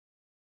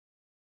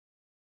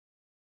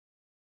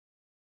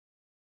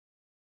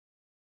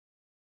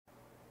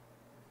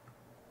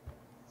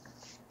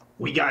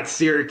We got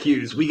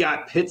Syracuse. We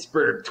got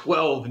Pittsburgh,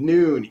 12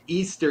 noon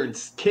Eastern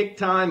kick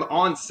time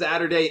on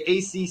Saturday,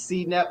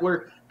 ACC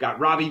Network.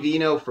 Got Robbie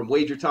Vino from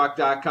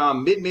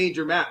WagerTalk.com,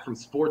 Mid-Major Matt from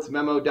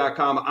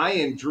SportsMemo.com. I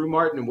am Drew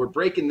Martin, and we're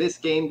breaking this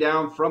game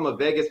down from a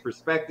Vegas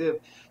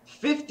perspective.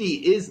 50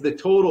 is the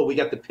total. We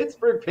got the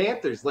Pittsburgh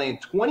Panthers laying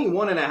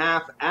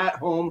 21.5 at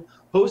home,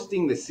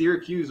 hosting the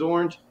Syracuse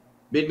Orange.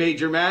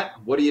 Mid-Major Matt,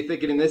 what are you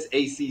thinking in this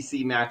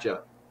ACC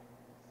matchup?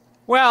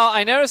 Well,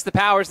 I noticed the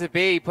powers that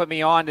be put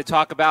me on to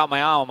talk about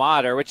my alma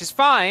mater, which is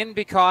fine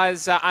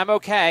because I'm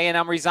okay, and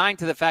I'm resigned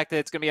to the fact that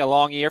it's going to be a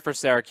long year for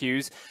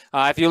Syracuse.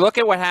 If you look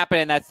at what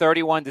happened in that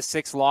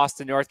 31-6 loss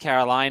to North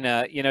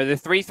Carolina, the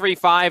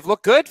 3-3-5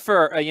 looked good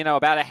for,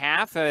 about a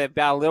half,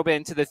 about a little bit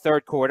into the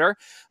third quarter.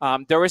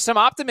 There was some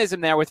optimism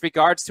there with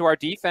regards to our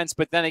defense,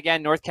 but then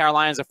again, North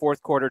Carolina is a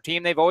fourth quarter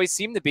team. They've always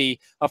seemed to be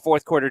a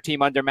fourth quarter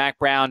team under Mac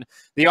Brown.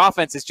 The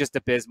offense is just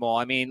abysmal.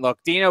 I mean, look,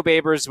 Dino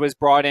Babers was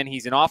brought in.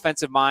 He's an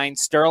offensive mind.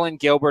 Sterling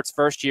Gilbert's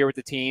first year with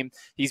the team.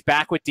 He's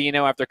back with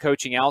Dino after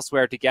coaching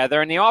elsewhere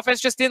together, and the offense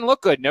just didn't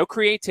look good. No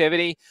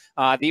creativity.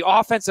 The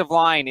offensive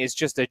line is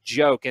just a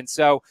joke, and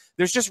so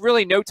there's just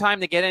really no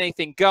time to get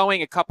anything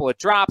going. A couple of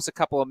drops, a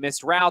couple of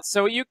missed routes.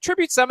 So you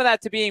attribute some of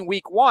that to being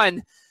week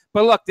one.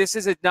 But look, this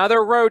is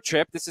another road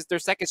trip. This is their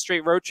second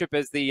straight road trip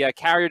as the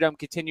Carrier Dome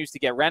continues to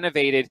get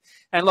renovated.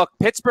 And look,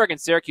 Pittsburgh and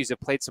Syracuse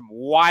have played some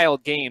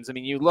wild games. I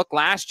mean, you look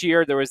last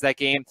year, there was that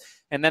game.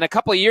 And then a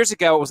couple of years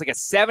ago, it was like a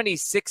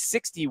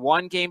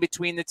 76-61 game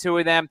between the two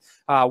of them.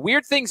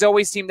 Weird things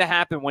always seem to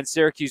happen when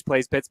Syracuse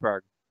plays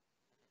Pittsburgh.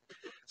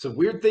 So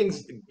weird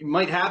things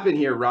might happen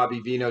here,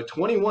 Robbie Vino.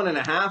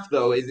 21.5,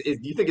 though, do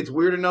you think it's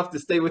weird enough to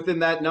stay within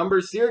that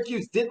number?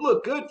 Syracuse did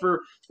look good for,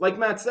 like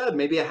Matt said,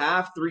 maybe a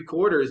half, 3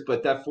 quarters,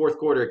 but that fourth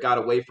quarter got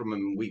away from him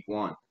in week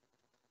one.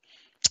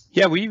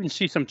 Yeah, we even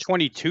see some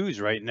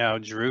 22s right now,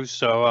 Drew.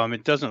 So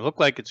it doesn't look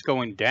like it's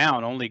going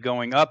down, only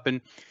going up.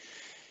 And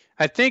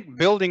I think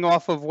building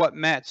off of what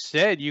Matt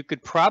said, you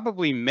could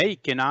probably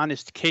make an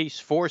honest case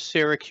for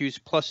Syracuse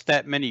plus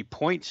that many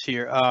points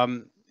here.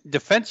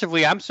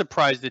 Defensively, I'm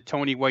surprised that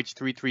Tony White's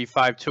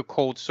 3-3-5 took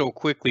hold so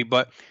quickly.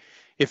 But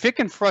if it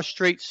can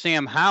frustrate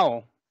Sam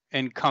Howell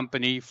and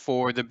company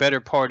for the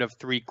better part of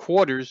 3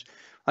 quarters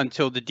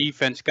until the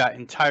defense got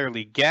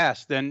entirely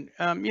gassed, then,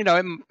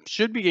 it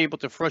should be able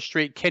to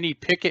frustrate Kenny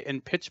Pickett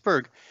and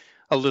Pittsburgh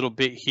a little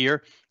bit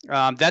here.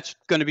 That's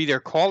going to be their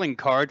calling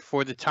card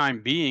for the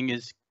time being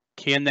is,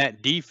 can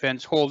that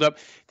defense hold up?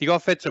 The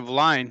offensive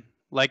line,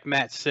 like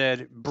Matt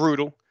said,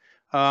 brutal.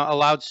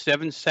 Allowed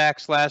 7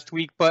 sacks last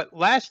week, but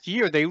last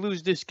year they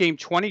lose this game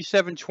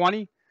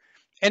 27-20,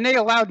 and they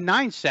allowed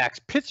 9 sacks.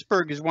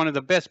 Pittsburgh is one of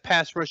the best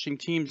pass rushing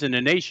teams in the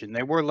nation.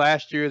 They were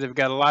last year. They've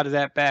got a lot of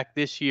that back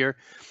this year.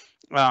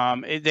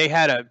 They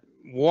had a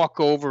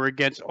walkover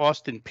against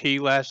Austin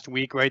Peay last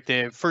week, right?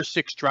 The first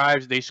 6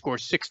 drives, they score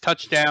 6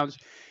 touchdowns.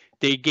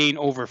 They gain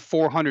over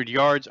 400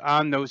 yards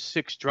on those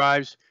 6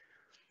 drives,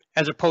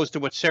 as opposed to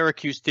what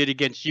Syracuse did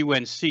against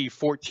UNC,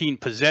 14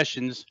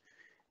 possessions.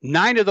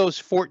 9 of those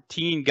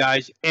 14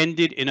 guys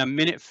ended in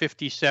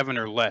 1:57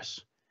 or less.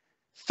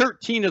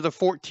 13 of the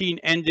 14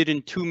 ended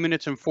in 2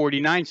 minutes and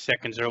 49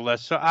 seconds or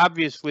less. So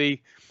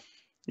obviously,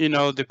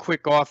 the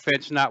quick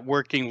offense not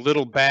working,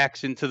 little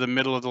backs into the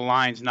middle of the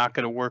lines not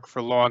going to work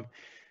for long.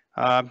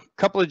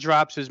 Couple of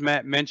drops, as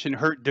Matt mentioned,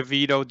 hurt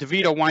DeVito.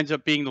 DeVito winds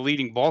up being the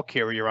leading ball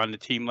carrier on the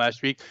team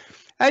last week.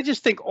 I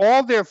just think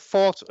all their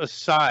faults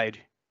aside,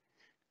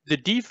 the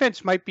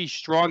defense might be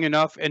strong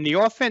enough, and the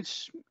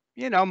offense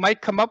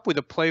might come up with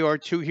a play or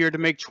two here to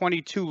make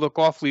 22 look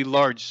awfully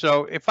large.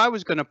 So if I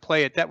was going to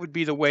play it, that would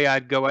be the way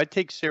I'd go. I'd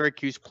take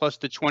Syracuse plus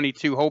the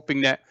 22, hoping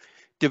that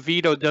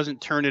DeVito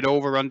doesn't turn it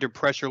over under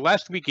pressure.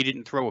 Last week, he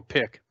didn't throw a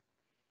pick.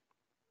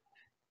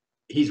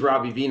 He's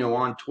Robbie Vino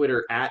on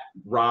Twitter at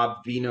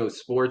Rob Vino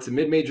Sports. And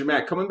Mid-Major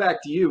Matt, coming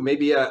back to you,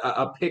 maybe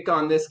a pick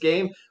on this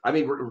game. I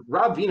mean,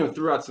 Rob Vino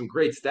threw out some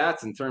great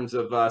stats in terms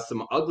of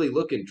some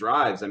ugly-looking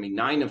drives. I mean,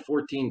 9 of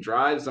 14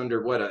 drives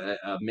under,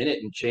 a minute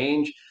and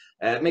change.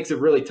 It makes it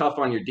really tough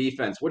on your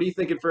defense. What are you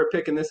thinking for a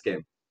pick in this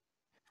game?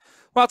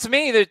 Well, to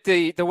me,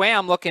 the way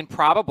I'm looking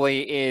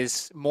probably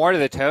is more to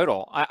the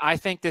total. I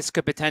think this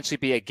could potentially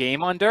be a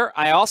game under.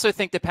 I also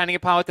think, depending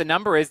upon what the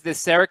number is, the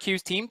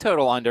Syracuse team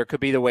total under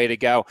could be the way to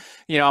go.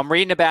 I'm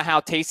reading about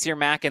how Taysier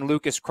Mack and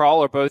Lucas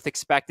Krull are both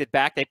expected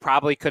back. They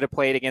probably could have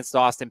played against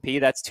Austin Peay.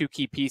 That's 2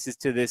 key pieces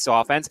to this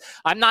offense.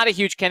 I'm not a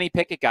huge Kenny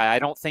Pickett guy. I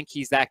don't think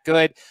he's that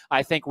good.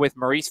 I think with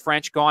Maurice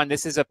French gone,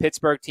 this is a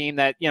Pittsburgh team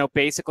that,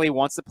 basically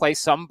wants to play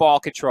some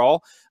ball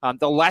control.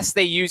 The less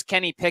they use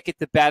Kenny Pickett,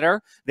 the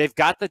better. They've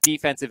got the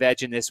defensive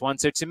edge in this one.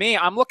 So to me,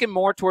 I'm looking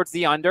more towards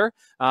the under.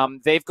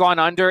 They've gone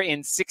under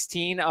in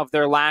 16 of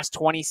their last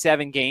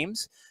 27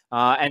 games.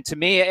 And to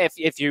me,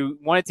 if you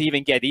wanted to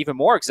even get even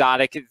more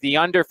exotic, the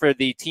under for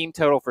the team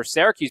total for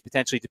Syracuse,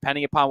 potentially,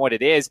 depending upon what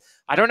it is,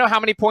 I don't know how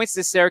many points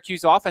this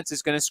Syracuse offense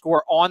is going to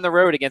score on the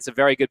road against a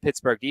very good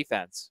Pittsburgh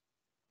defense.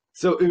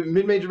 So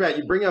mid-major Matt,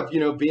 you bring up,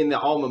 being the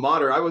alma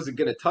mater. I wasn't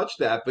going to touch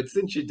that, but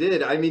since you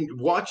did, I mean,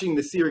 watching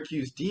the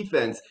Syracuse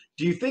defense,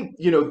 do you think,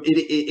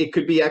 it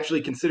could be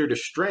actually considered a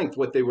strength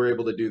what they were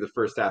able to do the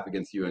first half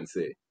against UNC?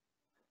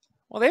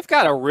 Well, they've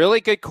got a really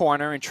good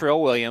corner in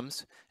Trill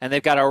Williams, and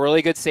they've got a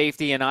really good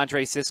safety in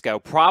Andre Cisco.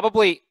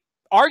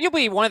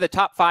 Arguably one of the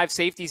top 5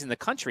 safeties in the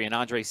country in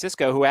Andre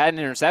Cisco, who had an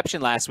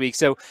interception last week.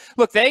 So,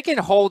 look, they can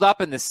hold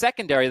up in the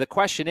secondary. The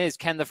question is,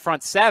 can the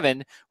front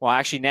 7, well,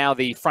 actually now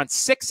the front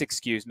 6,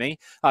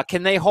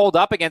 can they hold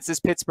up against this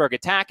Pittsburgh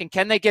attack? And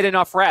can they get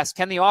enough rest?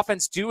 Can the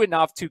offense do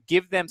enough to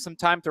give them some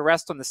time to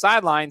rest on the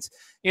sidelines?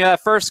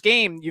 That first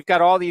game, you've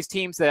got all these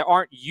teams that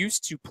aren't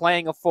used to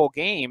playing a full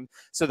game,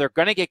 so they're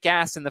going to get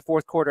gassed in the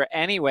fourth quarter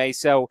anyway.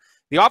 So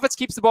the offense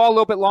keeps the ball a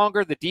little bit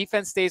longer. The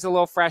defense stays a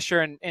little fresher,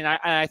 and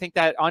I think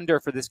that under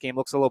for this game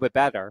looks a little bit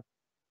better.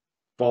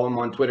 Follow him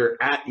on Twitter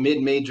at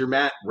MidMajor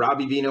Matt.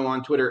 Robbie Vino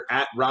on Twitter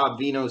at Rob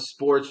Vino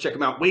Sports. Check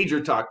him out,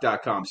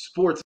 WagerTalk.com.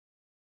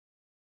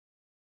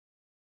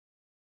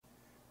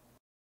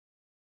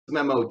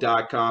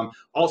 SportsMemo.com.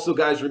 Also,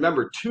 guys,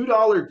 remember,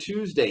 $2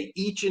 Tuesday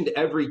each and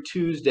every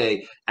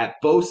Tuesday at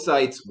both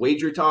sites,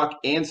 WagerTalk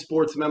and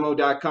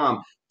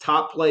SportsMemo.com.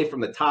 Top play from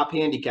the top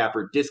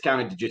handicapper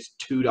discounted to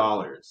just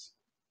 $2.